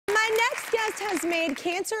has made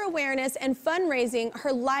cancer awareness and fundraising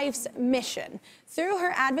her life's mission. Through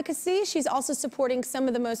her advocacy, she's also supporting some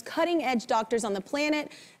of the most cutting-edge doctors on the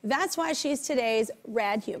planet. That's why she's today's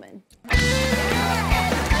Rad Human.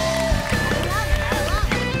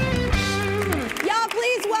 Y'all,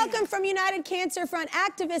 please welcome from United Cancer Front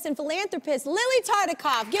activist and philanthropist Lily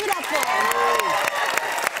Tartikoff. Give it up for her.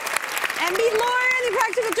 And meet Lauren, the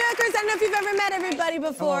Practical Jokers. I don't know if you've ever met everybody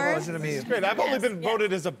before. Hello, pleasure to meet you. Great. I've only been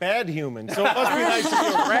voted as a bad human, so it must be nice to be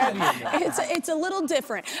a rad human. It's a little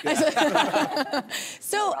different.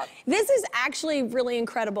 So this is actually really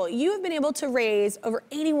incredible. You have been able to raise over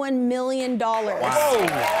 $81 million. Wow.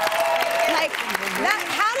 Like that,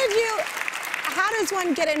 how does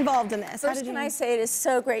one get involved in this? First, can I say it is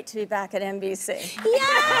so great to be back at NBC.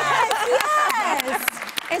 Yes, yes.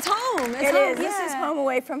 It's home. It's home. This is home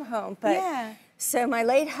away from home. But so my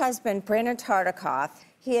late husband, Brandon Tartikoff,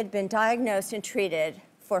 he had been diagnosed and treated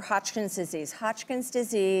for Hodgkin's disease. Hodgkin's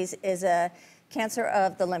disease is a cancer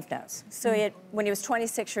of the lymph nodes. So he had, when he was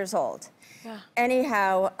 26 years old. Yeah.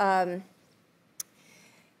 Anyhow,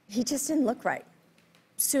 he just didn't look right.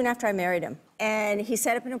 Soon after I married him. And he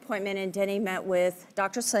set up an appointment, and Denny met with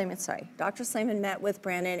Dr. Slayman, Dr. Slayman met with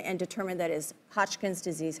Brandon and determined that his Hodgkin's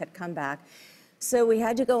disease had come back. So we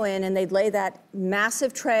had to go in, and they'd lay that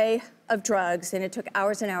massive tray of drugs, and it took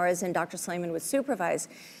hours and hours, and Dr. Slayman would supervise.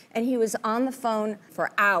 And he was on the phone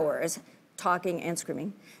for hours, talking and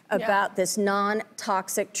screaming about this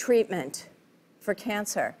non-toxic treatment for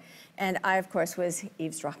cancer. And I, of course, was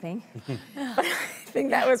eavesdropping. I think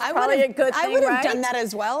that was probably a good thing, I would have done that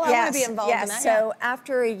as well. I want to be involved in that. So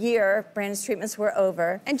after a year, Brandon's treatments were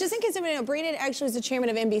over. And just in case anybody knows, Brandon actually was the chairman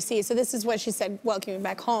of NBC, so this is what she said, welcoming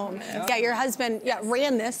back home. Yeah, your husband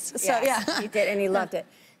ran this, so he did, and he loved it.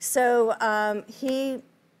 So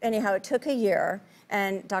anyhow, it took a year,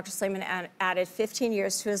 and Dr. Slayman added 15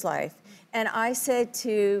 years to his life. And I said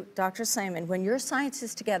to Dr. Slayman, when your science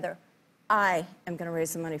is together, I am going to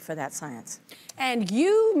raise the money for that science. And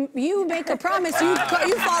you make a promise, you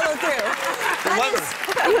follow through.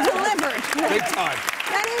 You delivered. Big time.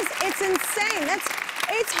 It's insane.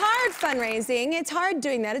 It's hard fundraising. It's hard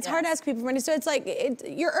doing that. It's hard to ask people for money. So it's like,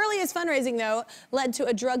 your earliest fundraising, though, led to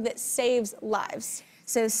a drug that saves lives.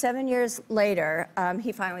 So 7 years later,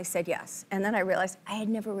 he finally said yes. And then I realized I had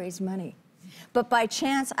never raised money. But by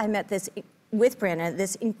chance, I met with Brandon,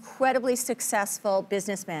 this incredibly successful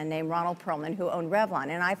businessman named Ronald Perlman, who owned Revlon.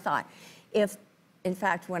 And I thought, in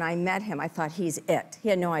fact, when I met him, I thought he's it. He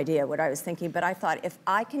had no idea what I was thinking, but I thought if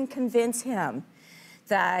I can convince him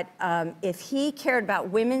that if he cared about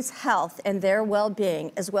women's health and their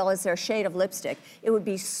well-being, as well as their shade of lipstick, it would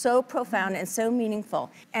be so profound and so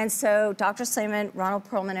meaningful. And so Dr. Slayman, Ronald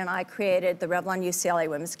Perlman, and I created the Revlon UCLA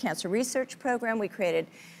Women's Cancer Research Program. We created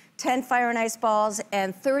 10 Fire and Ice Balls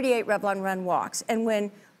and 38 Revlon Run Walks. And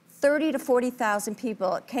when 30 to 40,000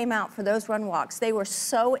 people came out for those run walks, they were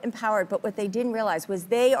so empowered, but what they didn't realize was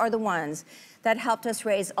they are the ones that helped us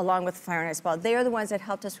raise, along with Fire and Ice Ball, they are the ones that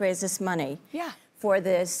helped us raise this money for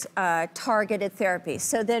this targeted therapy.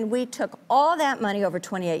 So then we took all that money over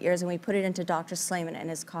 28 years and we put it into Dr. Slayman and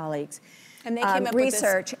his colleagues' and they came up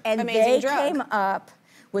research, with this and amazing they drug. came up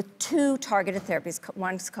with 2 targeted therapies.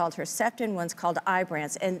 One's called Herceptin, one's called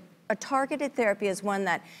Ibrance. And a targeted therapy is one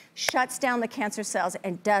that shuts down the cancer cells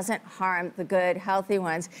and doesn't harm the good, healthy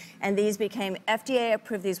ones. And these became FDA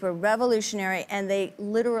approved. These were revolutionary, and they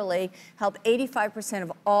literally help 85%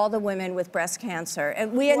 of all the women with breast cancer.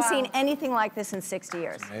 And we hadn't seen anything like this in 60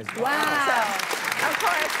 years. Wow. So, of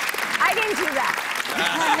course, I didn't do that.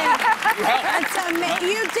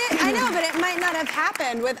 You did, I know, but it might not have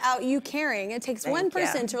happened without you caring. It takes one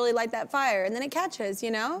person to really light that fire, and then it catches, you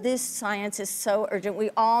know? This science is so urgent. We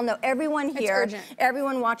all know, everyone here,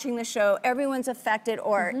 everyone watching the show, everyone's affected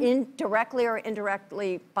or indirectly or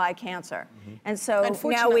indirectly by cancer. And so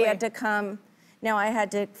now we had to I had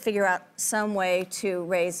to figure out some way to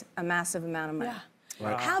raise a massive amount of money.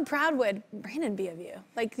 Wow. How proud would Brandon be of you?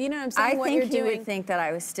 Like, you know what I'm saying? I think he would think that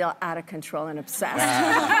I was still out of control and obsessed.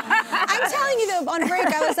 I'm telling you, though, on break,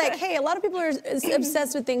 I was like, hey, a lot of people are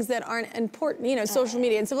obsessed with things that aren't important, you know, social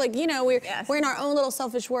media. And so, like, you know, we're in our own little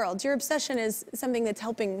selfish world. Your obsession is something that's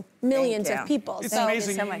helping millions of people. It's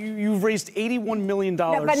amazing. So you've raised $81 million.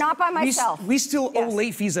 No, but not by myself. We still owe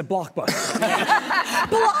late fees at Blockbuster.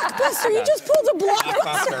 Blockbuster? You just pulled a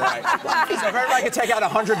Blockbuster. Right. So if everybody could take out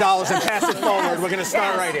 $100 and pass it forward, we're going to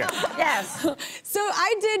start right here. Yes. So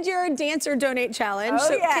I did your Dance or Donate challenge. Oh,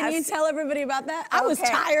 so yes. Can you tell everybody about that? I was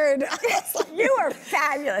tired. You were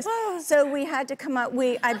fabulous. So we had to come up,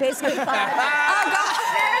 I basically thought, oh God,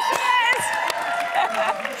 there she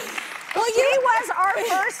is. Well, she was our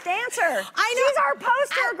first dancer. I know. She's our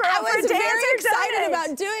poster girl for Dance or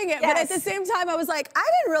kept doing it, but at the same time, I was like, I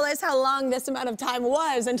didn't realize how long this amount of time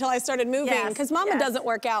was until I started moving, because Mama doesn't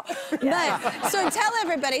work out. But, so tell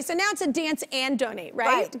everybody, so now it's a dance and donate,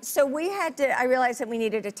 right? So we had to, I realized that we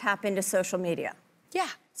needed to tap into social media. Yeah.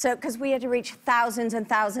 So, because we had to reach thousands and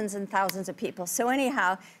thousands and thousands of people. So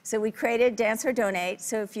anyhow, so we created Dance or Donate.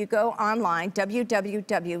 So if you go online,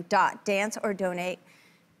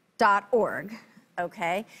 www.danceordonate.org,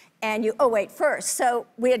 okay? And you, oh wait, first, so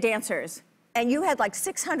we had dancers. And you had like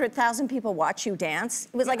 600,000 people watch you dance.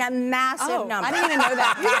 It was like a massive number. I didn't even know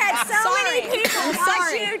that. You had so many people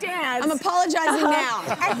watch you dance. I'm apologizing now.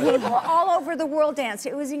 And people all over the world danced.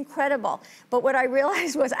 It was incredible. But what I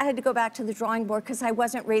realized was I had to go back to the drawing board because I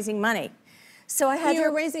wasn't raising money. So I had You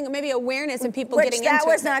were raising maybe awareness and people getting into it. That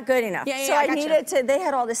was not good enough. Yeah, so I needed to, they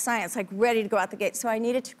had all this science like ready to go out the gate. So I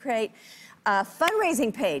needed to create a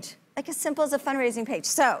fundraising page, like as simple as a fundraising page.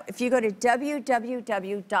 So if you go to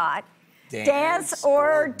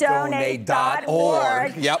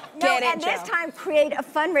www.danceordonate.org. Yep. No, and this time create a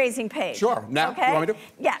fundraising page. Sure. Now, okay? you want me to?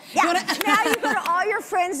 Yeah. Now you go to all your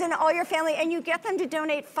friends and all your family and you get them to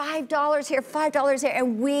donate $5 here, $5 there,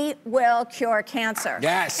 and we will cure cancer.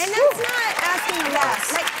 Yes. And that's not asking a lot.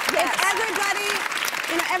 Like, if everybody,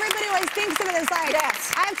 you know, everybody always thinks of it as like,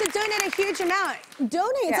 I have to donate a huge amount.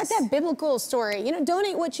 Donate, it's like that biblical story. You know,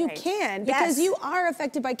 donate what you can because you are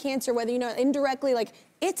affected by cancer, whether you know it indirectly, like,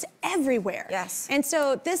 it's everywhere. Yes. And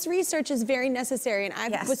so this research is very necessary, and I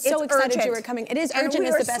was so excited you were coming. It is urgent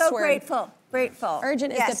is the best word. We are so grateful.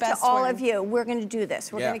 Urgent is the best word. to all of you. We're going to do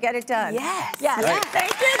this. We're going to get it done. Yes. Yes. Right.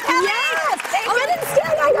 Thank you, Kelly. Yes. Thank I didn't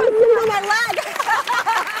stand. I got it on my leg.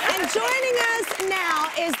 And joining us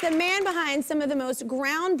now is the man behind some of the most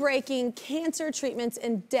groundbreaking cancer treatments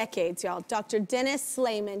in decades, y'all. Dr. Dennis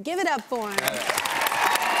Slayman. Give it up for him.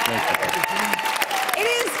 It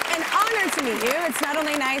is an honor to meet you. It's not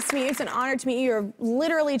only nice to meet you, it's an honor to meet you. You're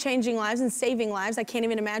literally changing lives and saving lives. I can't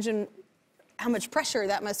even imagine how much pressure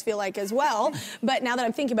that must feel like as well. But now that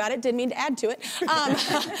I'm thinking about it, didn't mean to add to it.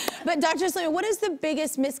 But Dr. Slayman, what is the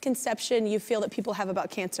biggest misconception you feel that people have about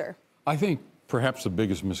cancer? I think perhaps the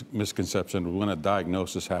biggest misconception when a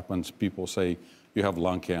diagnosis happens, people say you have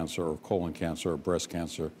lung cancer or colon cancer or breast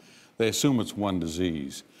cancer. They assume it's one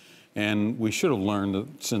disease. And we should have learned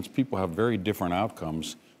that since people have very different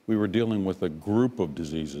outcomes, we were dealing with a group of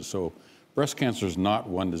diseases. So breast cancer is not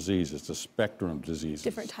one disease, it's a spectrum of diseases.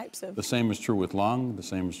 Different types of. The same is true with lung, the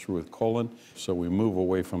same is true with colon. So we move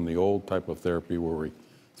away from the old type of therapy where we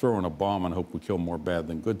throw in a bomb and hope we kill more bad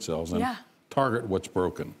than good cells and target what's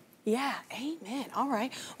broken. Yeah, amen. All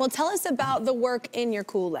right. Well, tell us about the work in your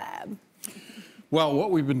cool lab. Well,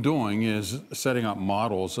 what we've been doing is setting up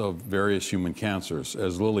models of various human cancers.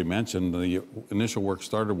 As Lily mentioned, the initial work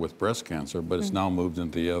started with breast cancer, but it's now moved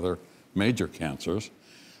into the other major cancers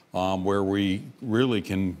where we really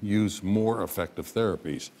can use more effective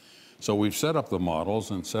therapies. So we've set up the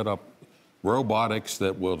models and set up robotics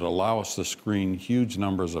that will allow us to screen huge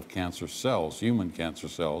numbers of cancer cells, human cancer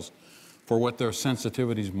cells, for what their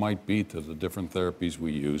sensitivities might be to the different therapies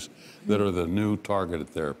we use that are the new targeted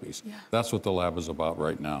therapies. That's what the lab is about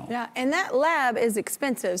right now. Yeah, and that lab is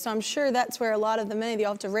expensive, so I'm sure that's where a lot of the money that you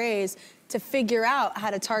have to raise to figure out how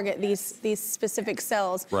to target these specific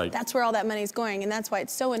cells. Right. That's where all that money is going, and that's why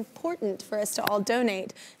it's so important for us to all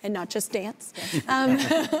donate and not just dance.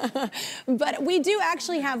 But we do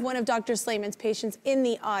actually have one of Dr. Slayman's patients in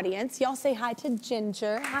the audience. Y'all say hi to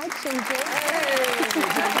Ginger. Hi, Ginger. Hey.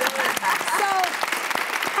 So,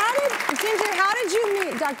 how did you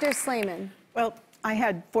meet Dr. Slayman? Well, I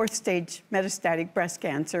had fourth-stage metastatic breast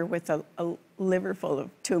cancer with a liver full of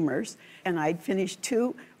tumors, and I'd finished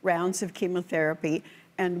 2 rounds of chemotherapy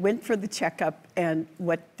and went for the checkup, and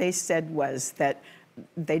what they said was that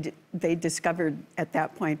they discovered at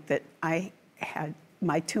that point that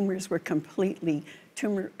my tumors were completely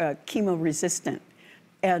chemo-resistant.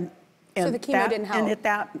 So the chemo didn't help? And at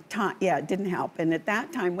that time, it didn't help. And at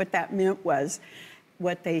that time, what that meant was,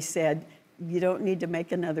 what they said, you don't need to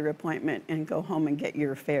make another appointment and go home and get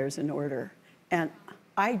your affairs in order. And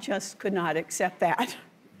I just could not accept that.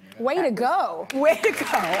 Way to go. Way to go.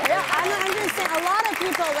 Yeah, I'm just saying, a lot of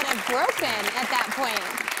people would have broken at that point.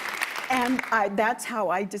 And that's how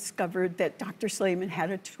I discovered that Dr. Slayman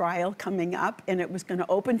had a trial coming up, and it was going to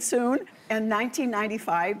open soon. And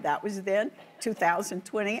 1995, that was then.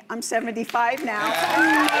 2020, I'm 75 now. Amazing.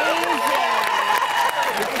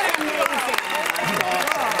 It's amazing.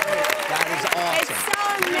 That is awesome. It's so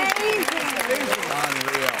amazing.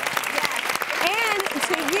 Unreal. Yes. And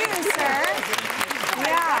to you, sir.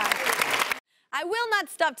 Yeah. I will not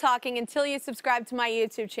stop talking. talking until you subscribe to my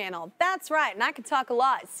YouTube channel. That's right, and I can talk a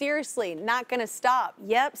lot. Seriously, not gonna stop.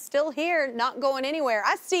 Yep, still here, not going anywhere.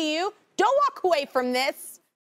 I see you. Don't walk away from this.